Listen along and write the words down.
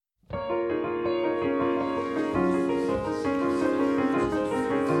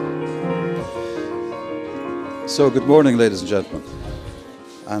So good morning, ladies and gentlemen.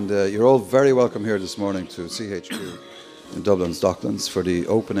 And you're all very welcome here this morning to CHQ in Dublin's Docklands for the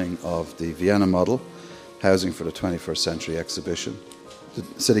opening of the Vienna Model Housing for the 21st Century exhibition. The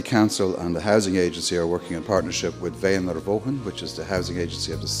City Council and the Housing Agency are working in partnership with Wiener Wohnen, which is the housing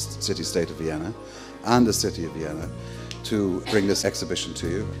agency of the City-State of Vienna, and the City of Vienna, to bring this exhibition to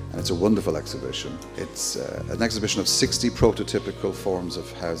you. And it's a wonderful exhibition. It's an exhibition of 60 prototypical forms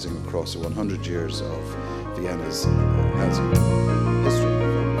of housing across the 100 years of Vienna's housing history.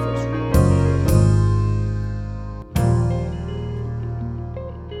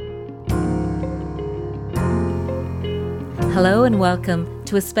 Hello and welcome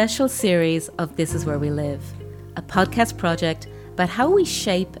to a special series of This Is Where We Live, a podcast project about how we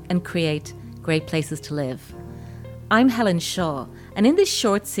shape and create great places to live. I'm Helen Shaw, and in this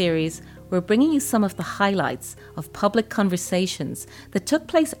short series, we're bringing you some of the highlights of public conversations that took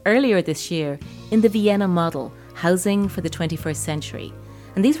place earlier this year in the Vienna Model, Housing for the 21st Century.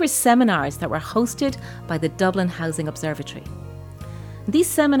 And these were seminars that were hosted by the Dublin Housing Observatory. These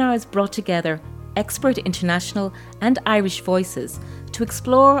seminars brought together expert international and Irish voices to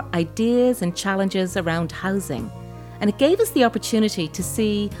explore ideas and challenges around housing. And it gave us the opportunity to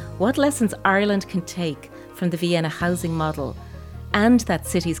see what lessons Ireland can take from the Vienna housing model and that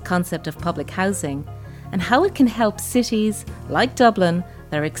city's concept of public housing, and how it can help cities like Dublin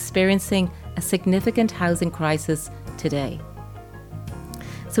that are experiencing a significant housing crisis today.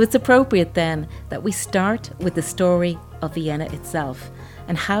 So it's appropriate then that we start with the story of Vienna itself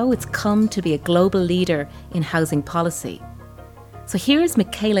and how it's come to be a global leader in housing policy. So here is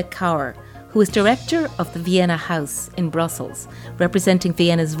Michaela Kauer, who is director of the Vienna House in Brussels, representing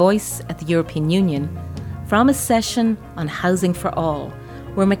Vienna's voice at the European Union, from a session on housing for all,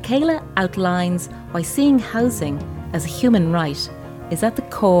 where Michaela outlines why seeing housing as a human right is at the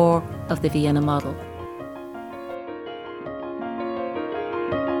core of the Vienna model.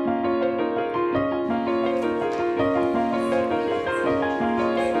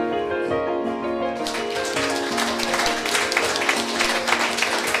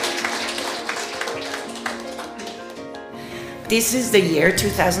 This is the year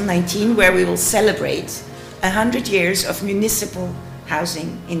 2019 where we will celebrate 100 years of municipal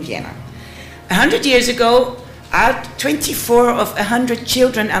housing in Vienna. 100 years ago, 24 of 100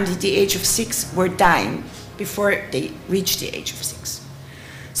 children under the age of 6 were dying before they reached the age of 6.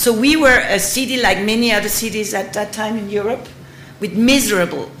 So we were a city like many other cities at that time in Europe, with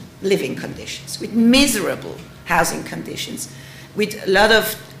miserable living conditions, with miserable housing conditions, with a lot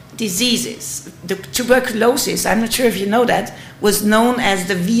of diseases. The tuberculosis, I'm not sure if you know that, was known as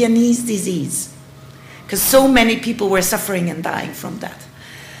the Viennese disease, because so many people were suffering and dying from that.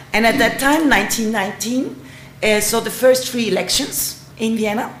 And at that time, 1919, saw the first free elections in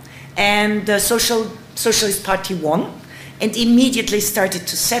Vienna, and the Socialist Party won, and immediately started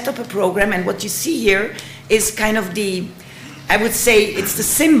to set up a program. And what you see here is kind of I would say it's the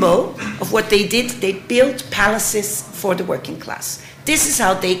symbol of what they did. They built palaces for the working class. This is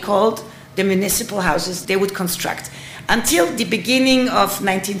how they called the municipal houses they would construct. Until the beginning of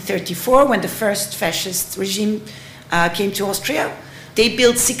 1934, when the first fascist regime came to Austria, they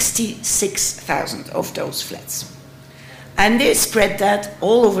built 66,000 of those flats. And they spread that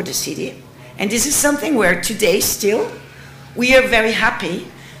all over the city. And this is something where today still, we are very happy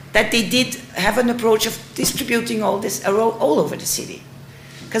that they did have an approach of distributing all this all over the city.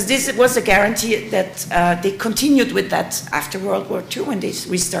 Because this was a guarantee that they continued with that after World War II when they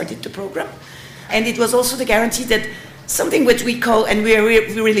restarted the program. And it was also the guarantee that something which we call, and we're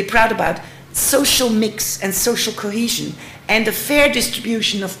really proud about, social mix and social cohesion and a fair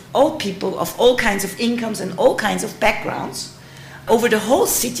distribution of all people of all kinds of incomes and all kinds of backgrounds over the whole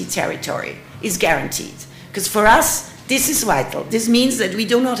city territory is guaranteed. Because for us, this is vital. This means that we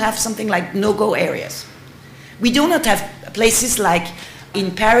do not have something like no-go areas. We do not have places like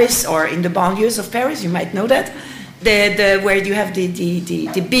in Paris or in the banlieues of Paris, you might know that, where you have the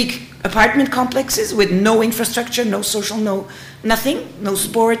big apartment complexes with no infrastructure, no social, nothing, no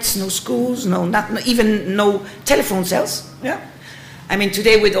sports, no schools, even no telephone cells. Yeah, I mean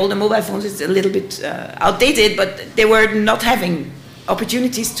today with all the mobile phones it's a little bit outdated, but they were not having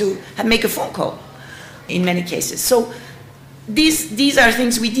opportunities to make a phone call in many cases. So these are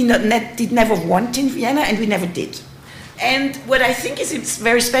things we did never want in Vienna, and we never did. And what I think is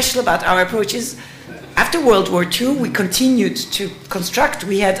very special about our approach is, after World War II, we continued to construct.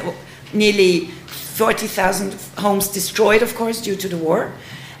 We had nearly 40,000 homes destroyed, of course, due to the war.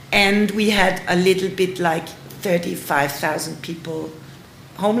 And we had a little bit like 35,000 people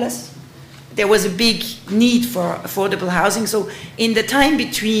homeless. there was a big need for affordable housing. So in the time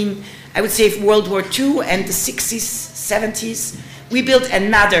between, I would say, World War II and the 60s, 70s, we built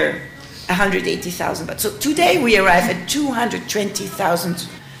another 180,000. But so today we arrive at 220,000.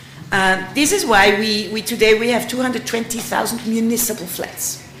 This is why we today we have 220,000 municipal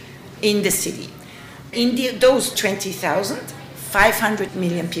flats in the city. In those 20,000, 500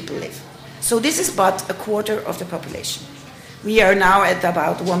 million people live. So this is about a quarter of the population. We are now at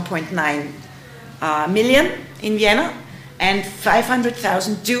about 1.9 million in Vienna, and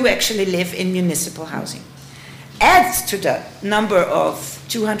 500,000 do actually live in municipal housing. Add to the number of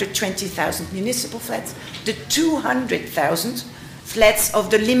 220,000 municipal flats the 200,000 flats of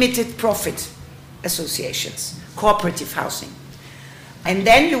the limited profit associations, cooperative housing. And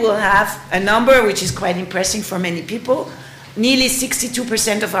then you will have a number which is quite impressive for many people. Nearly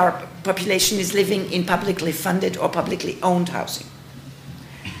 62% of our population is living in publicly funded or publicly owned housing.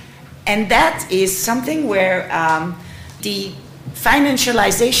 And that is something where the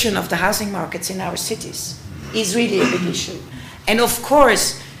financialization of the housing markets in our cities is really a big issue. And of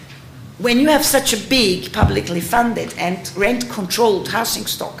course, when you have such a big publicly funded and rent-controlled housing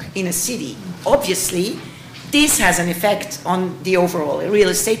stock in a city, obviously this has an effect on the overall real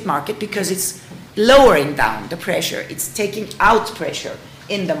estate market because it's lowering down the pressure, it's taking out pressure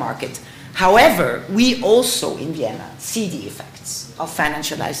in the market. However, we also in Vienna see the effects of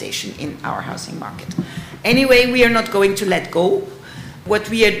financialization in our housing market. Anyway, we are not going to let go. What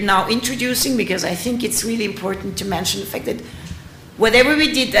we are now introducing, because I think it's really important to mention the fact that whatever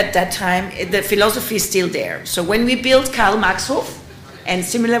we did at that time, the philosophy is still there. So when we built Karl Marx Hof and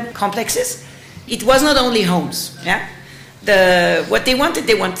similar complexes, it was not only homes. Yeah? What they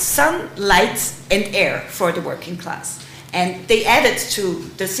wanted sun, light, and air for the working class. And they added to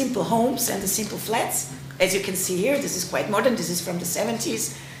the simple homes and the simple flats. As you can see here, this is quite modern. This is from the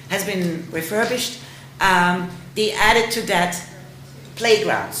 70s, has been refurbished. They added to that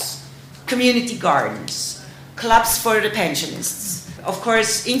playgrounds, community gardens, clubs for the pensionists, of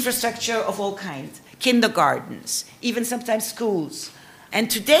course, infrastructure of all kinds, kindergartens, even sometimes schools. And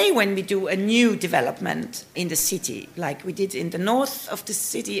today, when we do a new development in the city, like we did in the north of the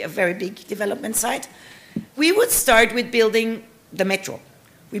city, a very big development site, we would start with building the metro.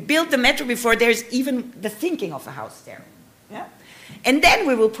 We build the metro before there's even the thinking of a house there. Yeah? And then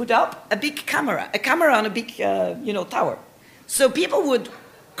we will put up a camera on a big tower. So people would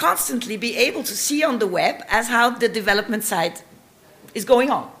constantly be able to see on the web as how the development site is going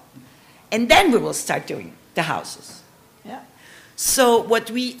on. And then we will start doing the houses. Yeah? So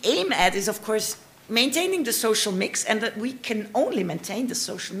what we aim at is, of course, maintaining the social mix, and that we can only maintain the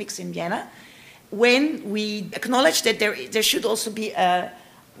social mix in Vienna when we acknowledge that there should also be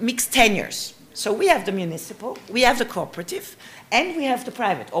mixed tenures. So we have the municipal, we have the cooperative, and we have the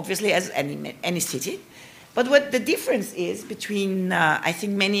private, obviously, as any city. But what the difference is between, I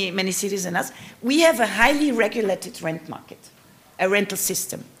think, many cities and us, we have a highly regulated rent market, a rental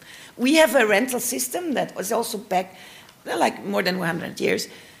system. We have a rental system that was also back, like more than 100 years.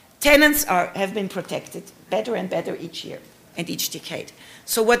 Tenants have been protected better and better each year and each decade.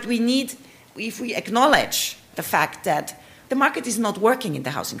 So what we need, if we acknowledge the fact that the market is not working in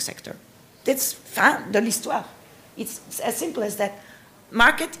the housing sector, that's fin de l'histoire. It's as simple as that.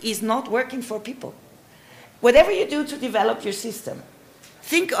 Market is not working for people. Whatever you do to develop your system,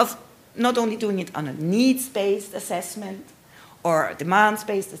 think of not only doing it on a needs-based assessment or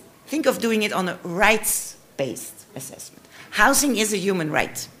demands-based, think of doing it on a rights-based assessment. Housing is a human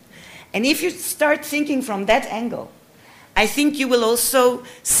right. And if you start thinking from that angle, I think you will also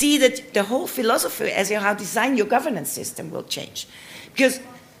see that the whole philosophy as you how design your governance system will change. Because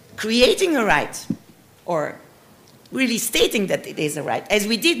creating a right, or really stating that it is a right, as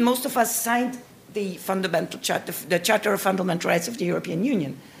we did, most of us signed the Charter of Fundamental Rights of the European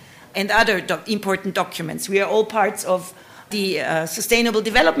Union and other important documents. We are all parts of the Sustainable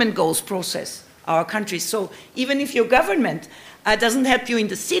Development Goals process, our countries. So even if your government doesn't help you in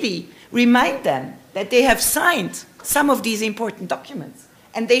the city, remind them that they have signed some of these important documents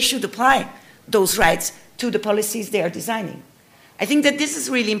and they should apply those rights to the policies they are designing. I think that this is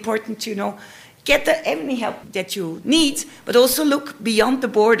really important to get any help that you need, but also look beyond the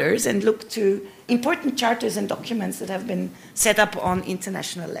borders and look to important charters and documents that have been set up on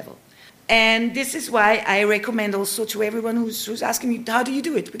international level. And this is why I recommend also to everyone who's asking me, how do you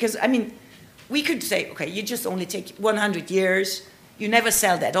do it? Because, we could say, okay, you just only take 100 years, you never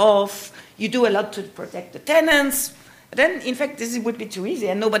sell that off, you do a lot to protect the tenants. Then, in fact, this would be too easy,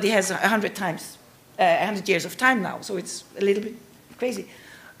 and nobody has 100 years of time now, so it's a little bit crazy.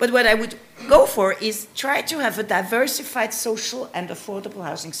 But what I would go for is try to have a diversified social and affordable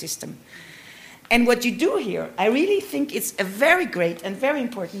housing system. And what you do here, I really think it's a very great and very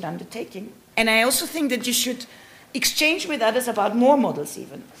important undertaking. And I also think that you should exchange with others about more models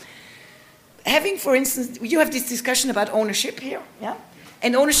even. Having, for instance, you have this discussion about ownership here, yeah?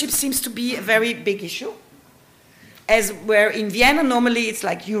 And ownership seems to be a very big issue. As where in Vienna, normally it's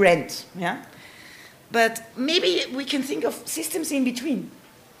like you rent, yeah? But maybe we can think of systems in between.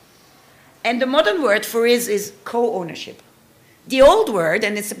 And the modern word for it is co-ownership. The old word,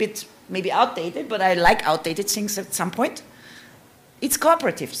 and it's a bit maybe outdated, but I like outdated things at some point, it's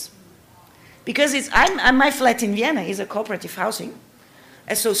cooperatives. Because my flat in Vienna is a cooperative housing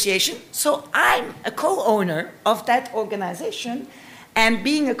association, so I'm a co-owner of that organization, and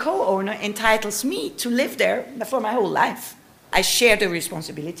being a co-owner entitles me to live there for my whole life. I share the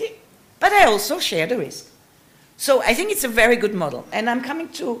responsibility, but I also share the risk. So I think it's a very good model. And I'm coming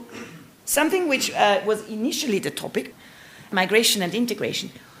to something which was initially the topic, migration and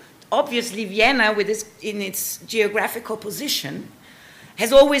integration. Obviously, Vienna, in its geographical position,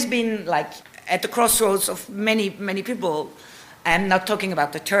 has always been like at the crossroads of many, many people. I'm not talking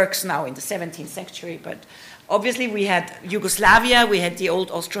about the Turks now in the 17th century, but obviously we had Yugoslavia, we had the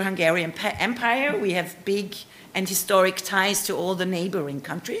old Austro-Hungarian Empire, we have big and historic ties to all the neighboring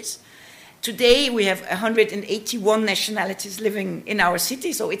countries. Today we have 181 nationalities living in our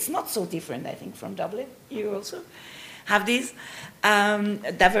city, so it's not so different, I think, from Dublin. You also have this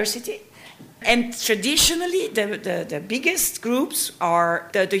diversity. And traditionally, the biggest groups are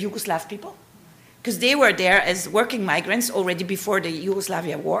the Yugoslav people, because they were there as working migrants already before the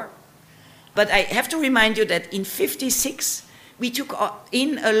Yugoslavia war. But I have to remind you that in 1956, we took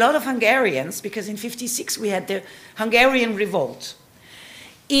in a lot of Hungarians, because in 1956 we had the Hungarian revolt.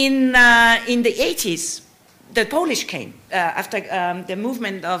 In the 80s, the Polish came after the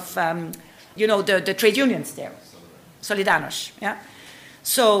movement of, the trade unions there, Solidarność, yeah?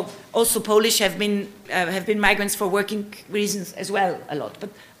 So also Polish have been migrants for working reasons as well a lot, but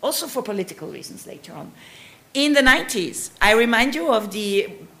also for political reasons later on. In the 90s, I remind you of the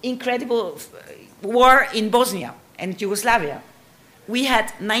incredible war in Bosnia and Yugoslavia. We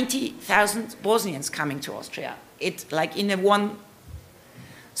had 90,000 Bosnians coming to Austria.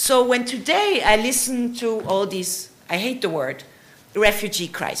 So when today I listen to all these, I hate the word, refugee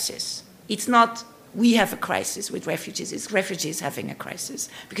crisis. It's not we have a crisis with refugees, it's refugees having a crisis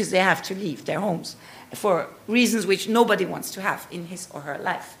because they have to leave their homes for reasons which nobody wants to have in his or her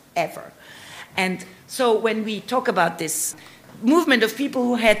life, ever. And so when we talk about this movement of people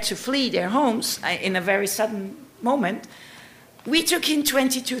who had to flee their homes in a very sudden moment, we took in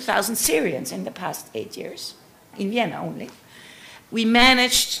 22,000 Syrians in the past 8 years, in Vienna only. We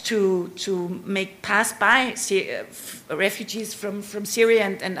managed to pass by refugees from Syria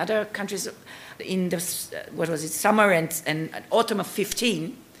and other countries in the summer and autumn of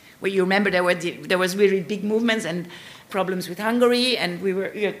 15, where you remember there was really big movements and problems with Hungary, and we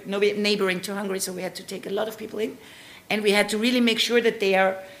were neighboring to Hungary, so we had to take a lot of people in, and we had to really make sure that they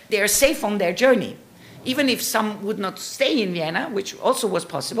are safe on their journey, even if some would not stay in Vienna, which also was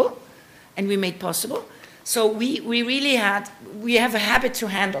possible, and we made possible. So we have a habit to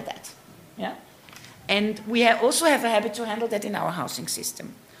handle that, yeah, and we also have a habit to handle that in our housing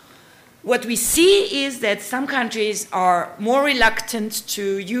system. What we see is that some countries are more reluctant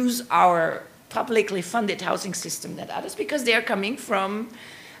to use our publicly funded housing system than others because they are coming from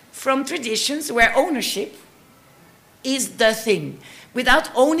traditions where ownership is the thing. Without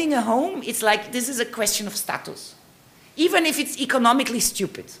owning a home, it's like this is a question of status, even if it's economically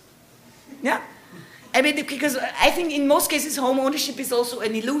stupid. Yeah? I mean, because I think in most cases home ownership is also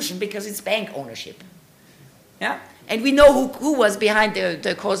an illusion because it's bank ownership. Yeah? And we know who was behind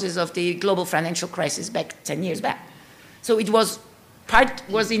the causes of the global financial crisis back 10 years back. So part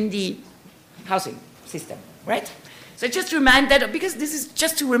was in the housing system, right? So just remind that, because this is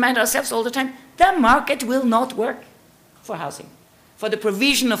just to remind ourselves all the time, the market will not work for housing, for the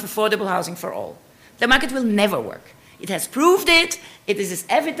provision of affordable housing for all. The market will never work. It has proved it is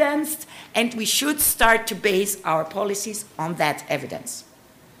evidenced, and we should start to base our policies on that evidence.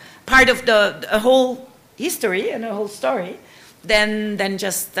 Part of the whole history and a whole story than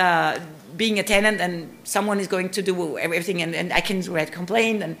just being a tenant and someone is going to do everything and I can write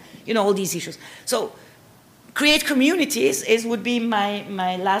complaint and all these issues. So create communities would be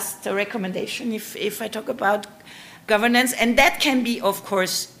my last recommendation if I talk about governance, and that can be of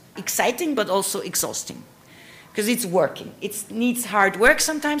course exciting but also exhausting because it's working. It needs hard work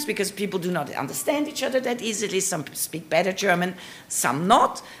sometimes because people do not understand each other that easily. Some speak better German, some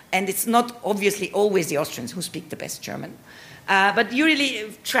not. And it's not obviously always the Austrians who speak the best German. But you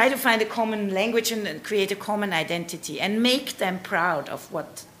really try to find a common language and create a common identity and make them proud of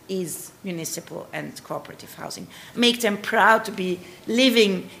what is municipal and cooperative housing. Make them proud to be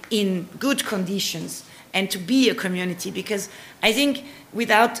living in good conditions and to be a community, because I think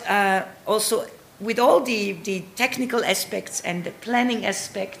without also with all the technical aspects and the planning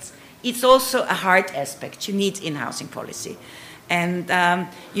aspects, it's also a hard aspect you need in housing policy. And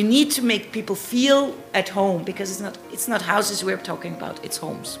you need to make people feel at home, because it's not houses we're talking about, it's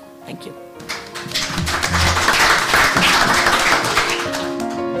homes. Thank you.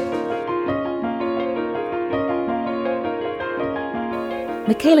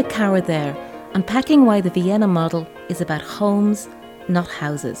 Michaela Cower there, unpacking why the Vienna model is about homes, not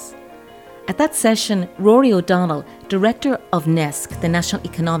houses. At that session, Rory O'Donnell, director of NESC, the National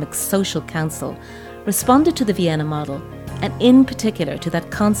Economic Social Council, responded to the Vienna model, and in particular to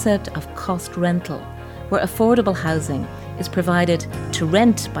that concept of cost rental, where affordable housing is provided to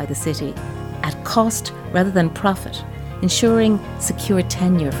rent by the city at cost rather than profit, ensuring secure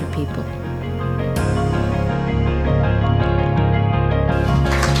tenure for people.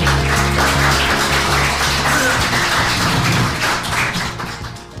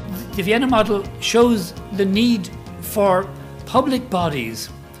 The Vienna model shows the need for public bodies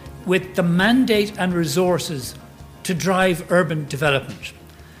with the mandate and resources to drive urban development.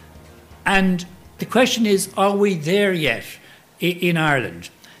 And the question is, are we there yet in Ireland?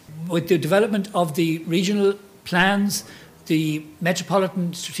 With the development of the regional plans, the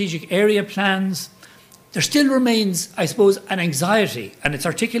metropolitan strategic area plans, there still remains, I suppose, an anxiety, and it's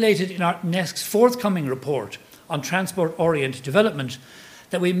articulated in our NESC's forthcoming report on transport-oriented development,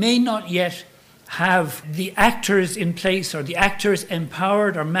 that we may not yet have the actors in place, or the actors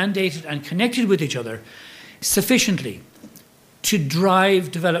empowered or mandated and connected with each other sufficiently to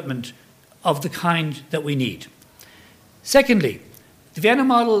drive development of the kind that we need. Secondly, the Vienna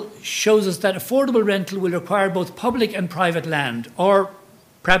model shows us that affordable rental will require both public and private land, or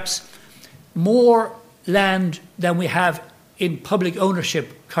perhaps more land than we have in public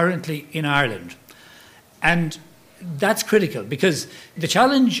ownership currently in Ireland. And that's critical, because the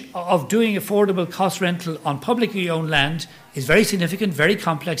challenge of doing affordable cost rental on publicly owned land is very significant, very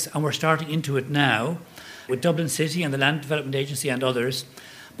complex, and we're starting into it now with Dublin City and the Land Development Agency and others.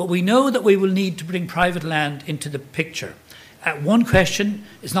 But we know that we will need to bring private land into the picture. One question,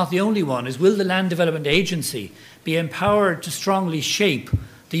 is not the only one, is will the Land Development Agency be empowered to strongly shape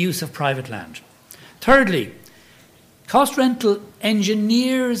the use of private land? Thirdly, cost rental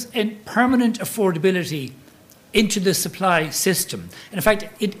engineers permanent affordability into the supply system. And in fact,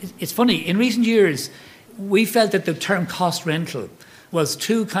 it's funny, in recent years, we felt that the term cost rental was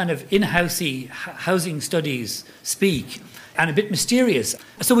too kind of in-housey housing studies speak and a bit mysterious.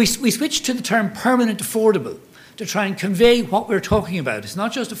 So we switched to the term permanent affordable to try and convey what we're talking about. It's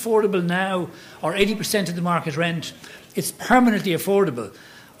not just affordable now or 80% of the market rent, it's permanently affordable.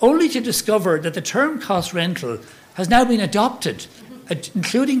 Only to discover that the term cost rental has now been adopted,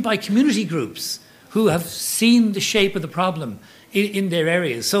 including by community groups who have seen the shape of the problem in their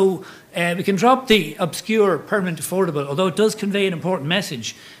areas. So we can drop the obscure permanent affordable, although it does convey an important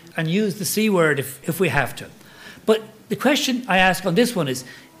message, and use the C word if we have to. But the question I ask on this one is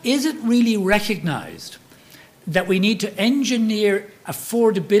it really recognised that we need to engineer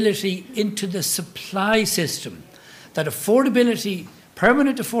affordability into the supply system? That affordability,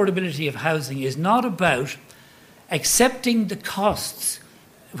 permanent affordability of housing is not about accepting the costs,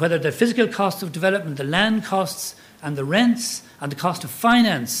 whether the physical costs of development, the land costs and the rents and the cost of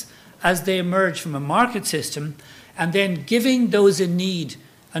finance as they emerge from a market system, and then giving those in need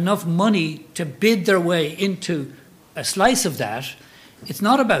enough money to bid their way into a slice of that. It's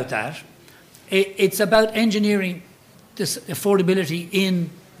not about that. It's about engineering this affordability in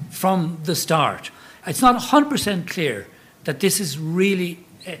from the start. It's not 100% clear that this is really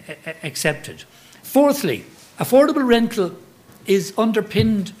accepted. Fourthly, affordable rental is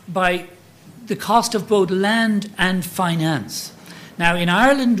underpinned by the cost of both land and finance. Now, in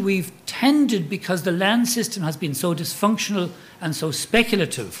Ireland, we've tended, because the land system has been so dysfunctional and so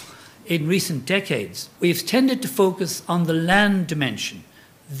speculative in recent decades, we've tended to focus on the land dimension,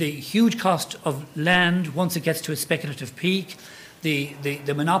 the huge cost of land once it gets to a speculative peak,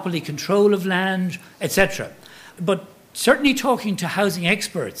 the monopoly control of land, etc. But certainly talking to housing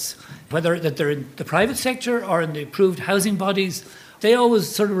experts, whether that they're in the private sector or in the approved housing bodies, they always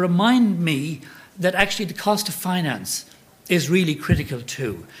sort of remind me that actually the cost of finance is really critical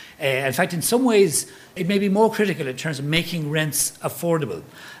too. In fact, in some ways, it may be more critical in terms of making rents affordable.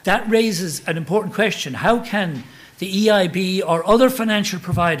 That raises an important question. How can the EIB or other financial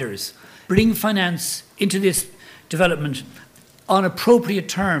providers bring finance into this development on appropriate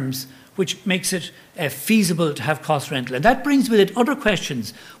terms which makes it feasible to have cost rental. And that brings with it other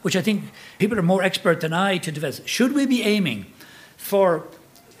questions, which I think people are more expert than I to develop. Should we be aiming for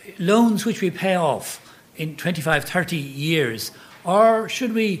loans which we pay off in 25, 30 years, or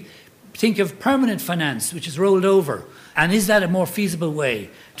should we think of permanent finance, which is rolled over? And is that a more feasible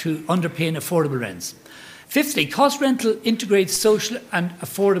way to underpin affordable rents? Fifthly, cost rental integrates social and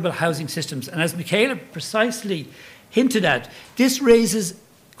affordable housing systems. And as Michaela precisely hinted at, this raises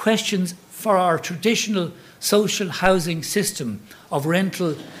questions for our traditional social housing system of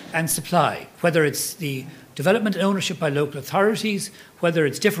rental and supply, whether it's the development and ownership by local authorities, whether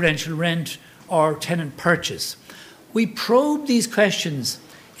it's differential rent or tenant purchase. We probe these questions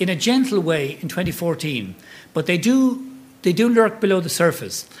in a gentle way in 2014, but they do lurk below the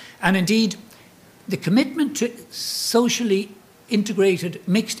surface. And indeed, the commitment to socially integrated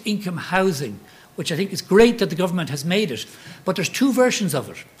mixed income housing, which I think is great that the government has made it, but there's two versions of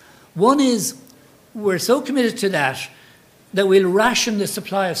it. One is we're so committed to that we'll ration the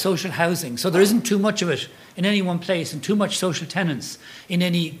supply of social housing, so there isn't too much of it in any one place and too much social tenants in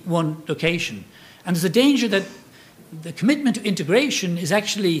any one location. And there's a danger that the commitment to integration is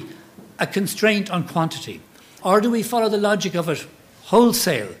actually a constraint on quantity. Or do we follow the logic of it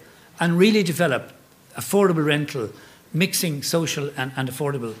wholesale and really develop affordable rental, mixing social and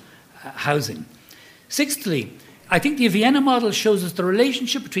affordable housing? Sixthly, I think the Vienna model shows us the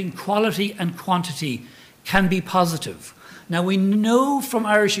relationship between quality and quantity can be positive. Now, we know from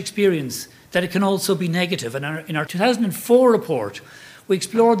Irish experience that it can also be negative. And in our 2004 report, we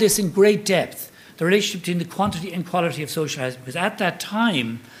explored this in great depth, the relationship between the quantity and quality of social housing. Because at that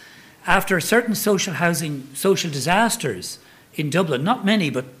time, after certain social disasters in Dublin, not many,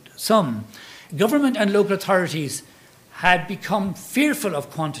 but some, government and local authorities had become fearful of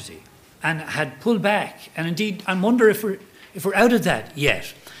quantity and had pulled back. And indeed, I wonder if we're out of that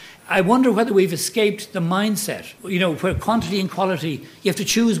yet. I wonder whether we've escaped the mindset, where quantity and quality, you have to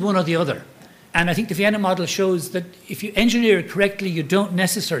choose one or the other. And I think the Vienna model shows that if you engineer it correctly, you don't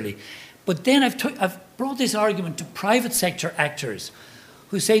necessarily. But then I've brought this argument to private sector actors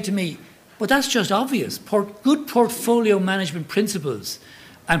who say to me, but that's just obvious. Good portfolio management principles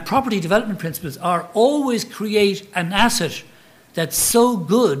and property development principles are always create an asset that's so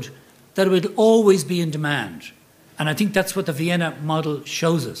good that it will always be in demand. And I think that's what the Vienna model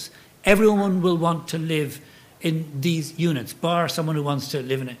shows us. Everyone will want to live in these units, bar someone who wants to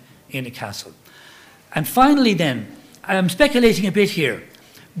live in a castle. And finally then, I'm speculating a bit here,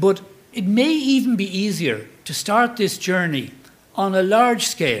 but it may even be easier to start this journey on a large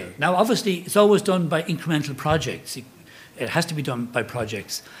scale. Now, obviously, it's always done by incremental projects. It has to be done by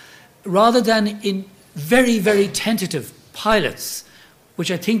projects, rather than in very, very tentative pilots,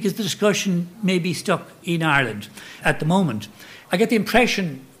 which I think is the discussion maybe stuck in Ireland at the moment. I get the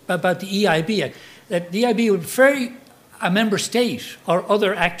impression about the EIB that the EIB would prefer a member state or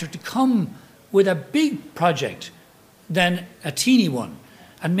other actor to come with a big project than a teeny one.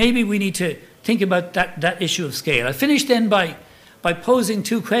 And maybe we need to think about that issue of scale. I'll finish then by posing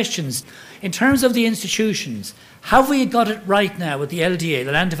two questions. In terms of the institutions, have we got it right now with the LDA,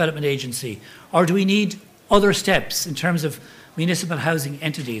 the Land Development Agency, or do we need other steps in terms of municipal housing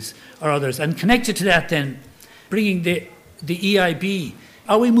entities or others? And connected to that then, bringing the EIB,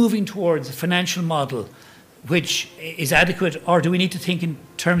 are we moving towards a financial model which is adequate, or do we need to think in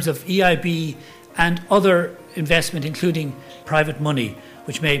terms of EIB and other investment, including private money,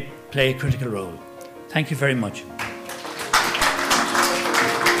 which may play a critical role? Thank you very much.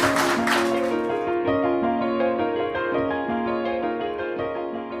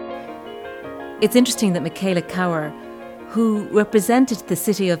 It's interesting that Michaela Cower, who represented the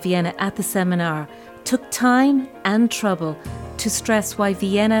city of Vienna at the seminar, took time and trouble to stress why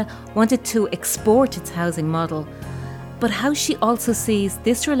Vienna wanted to export its housing model, but how she also sees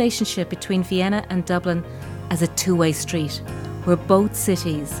this relationship between Vienna and Dublin as a two-way street, where both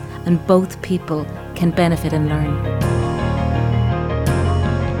cities and both people can benefit and learn.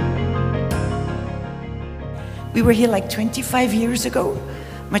 We were here like 25 years ago,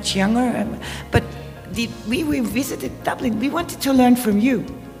 much younger, but we visited Dublin. We wanted to learn from you.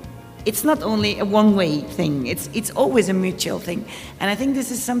 It's not only a one-way thing, it's always a mutual thing. And I think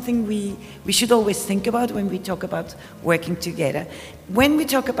this is something we should always think about when we talk about working together. When we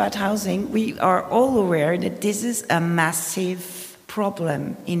talk about housing, we are all aware that this is a massive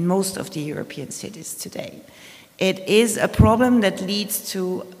problem in most of the European cities today. It is a problem that leads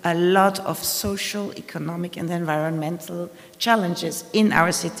to a lot of social, economic, and environmental challenges in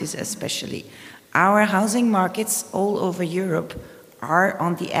our cities especially. Our housing markets all over Europe are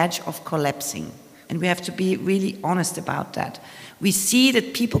on the edge of collapsing, and we have to be really honest about that. We see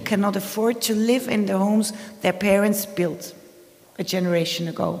that people cannot afford to live in the homes their parents built a generation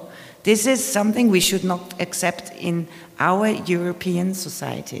ago. This is something we should not accept in our European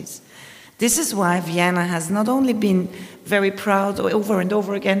societies. This is why Vienna has not only been very proud over and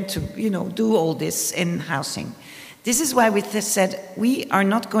over again to, do all this in housing. This is why we said we are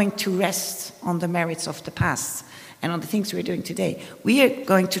not going to rest on the merits of the past and on the things we're doing today. We are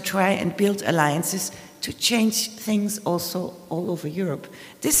going to try and build alliances to change things also all over Europe.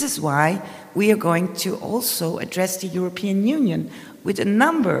 This is why we are going to also address the European Union with a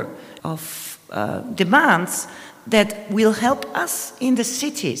number of demands that will help us in the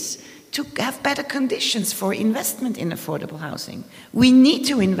cities to have better conditions for investment in affordable housing. We need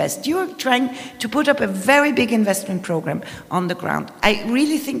to invest. You're trying to put up a very big investment program on the ground. I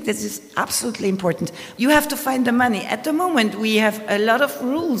really think this is absolutely important. You have to find the money. At the moment, we have a lot of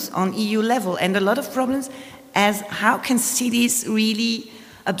rules on EU level and a lot of problems as how can cities really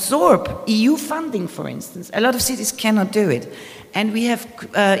absorb EU funding, for instance. A lot of cities cannot do it. And we have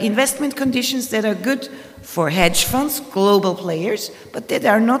investment conditions that are good for hedge funds, global players, but that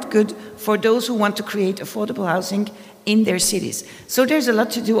are not good for those who want to create affordable housing in their cities. So there's a lot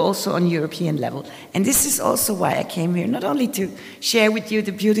to do also on European level. And this is also why I came here, not only to share with you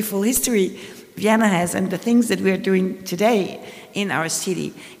the beautiful history Vienna has and the things that we're doing today in our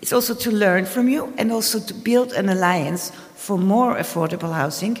city. It's also to learn from you and also to build an alliance for more affordable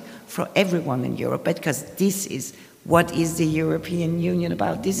housing for everyone in Europe, because this is what is the European Union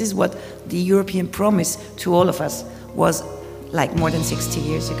about. This is what the European promise to all of us was like more than 60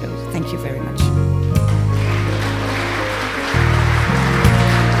 years ago. Thank you very much.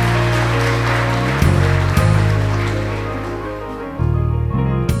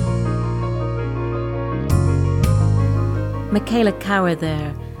 Michaela Kauer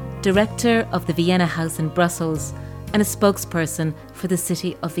there, director of the Vienna House in Brussels and a spokesperson for the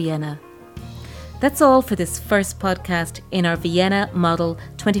city of Vienna. That's all for this first podcast in our Vienna Model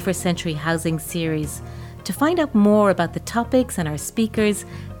 21st Century Housing series. To find out more about the topics and our speakers,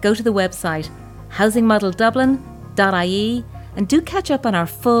 go to the website housingmodeldublin.ie and do catch up on our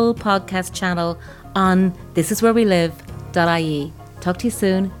full podcast channel on thisiswherewelive.ie. Talk to you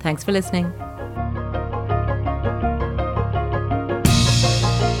soon. Thanks for listening.